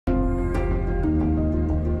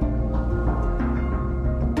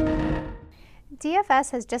DFS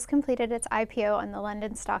has just completed its IPO on the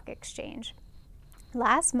London Stock Exchange.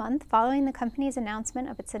 Last month, following the company's announcement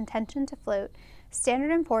of its intention to float,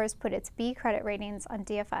 Standard & Poor's put its B credit ratings on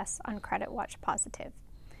DFS on Credit Watch Positive.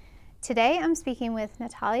 Today, I'm speaking with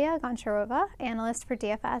Natalia Goncharova, analyst for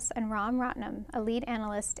DFS, and Ratnam, a lead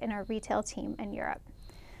analyst in our retail team in Europe.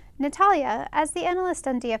 Natalia, as the analyst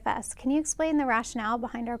on DFS, can you explain the rationale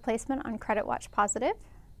behind our placement on Credit Watch Positive?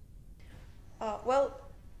 Well,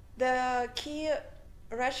 the key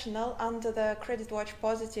rationale under the Credit Watch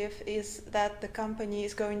Positive is that the company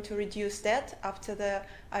is going to reduce debt after the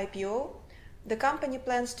IPO. The company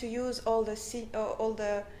plans to use all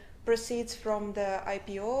the proceeds from the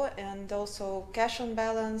IPO and also cash on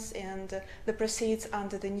balance and the proceeds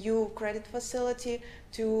under the new credit facility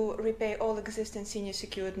to repay all existing senior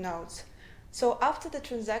secured notes. So after the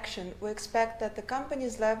transaction, we expect that the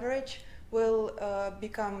company's leverage will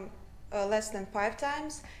become less than 5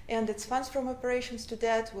 times, and its funds from operations to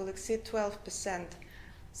debt will exceed 12%.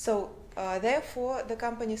 So therefore, the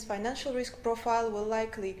company's financial risk profile will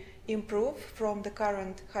likely improve from the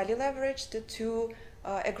current highly leveraged to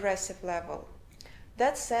aggressive level.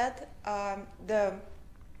 That said, the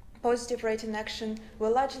positive rating action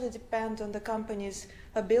will largely depend on the company's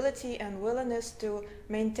ability and willingness to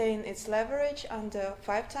maintain its leverage under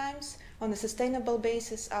 5 times on a sustainable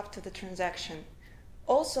basis after the transaction.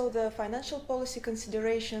 Also, the financial policy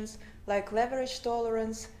considerations like leverage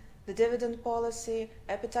tolerance, the dividend policy,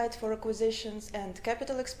 appetite for acquisitions, and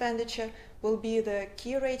capital expenditure will be the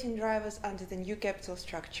key rating drivers under the new capital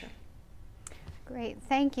structure. Great,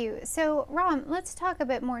 thank you. So, Raam, let's talk a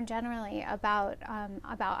bit more generally about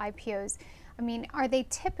IPOs. I mean, are they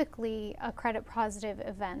typically a credit positive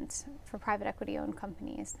event for private equity owned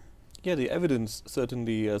companies? Yeah, the evidence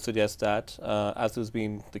certainly suggests that, as has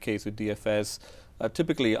been the case with DFS.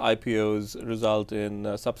 Typically, IPOs result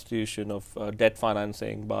in substitution of debt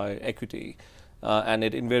financing by equity, and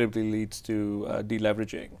it invariably leads to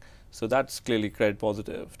deleveraging. So that's clearly credit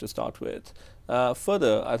positive to start with.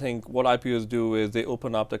 Further, I think what IPOs do is they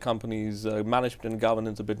open up the company's management and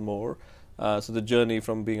governance a bit more. So the journey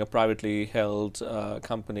from being a privately held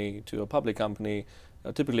company to a public company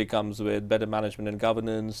typically comes with better management and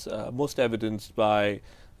governance, most evidenced by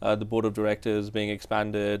the board of directors being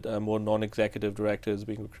expanded, more non-executive directors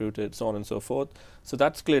being recruited, so on and so forth. So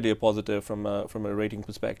that's clearly a positive from a rating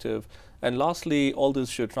perspective. And lastly, all this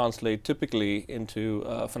should translate typically into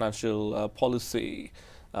financial policy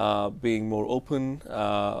being more open,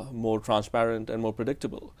 more transparent, and more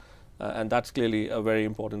predictable. And that's clearly a very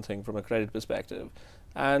important thing from a credit perspective.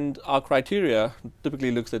 And our criteria typically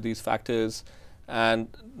looks at these factors. And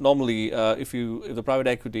normally, if the private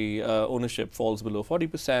equity ownership falls below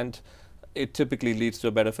 40%, it typically leads to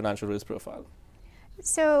a better financial risk profile.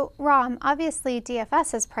 So, Raam, obviously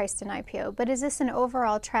DFS has priced an IPO, but is this an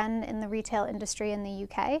overall trend in the retail industry in the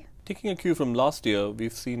UK? Taking a cue from last year,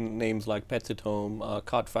 we've seen names like Pets at Home,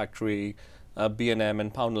 Card Factory, B&M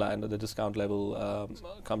and Poundland at the discount level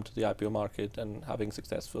come to the IPO market and having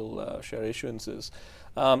successful share issuances.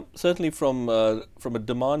 Certainly from a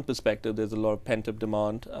demand perspective, there's a lot of pent-up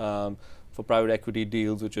demand for private equity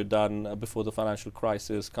deals which are done before the financial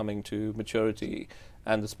crisis coming to maturity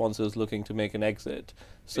and the sponsors looking to make an exit.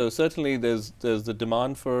 So certainly there's the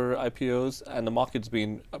demand for IPOs, and the market's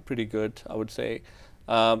been pretty good, I would say.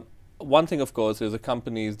 One thing, of course, is the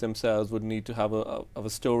companies themselves would need to have a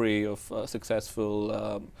story of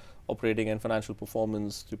successful operating and financial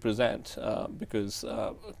performance to present, because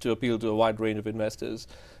to appeal to a wide range of investors,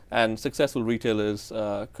 and successful retailers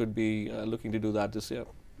could be looking to do that this year.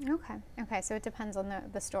 Okay, so it depends on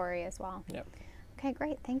the story as well. Yeah. Okay,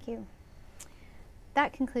 great, thank you.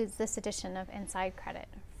 That concludes this edition of Inside Credit.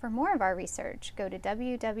 For more of our research, go to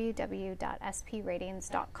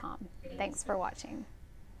www.spratings.com. Thanks for watching.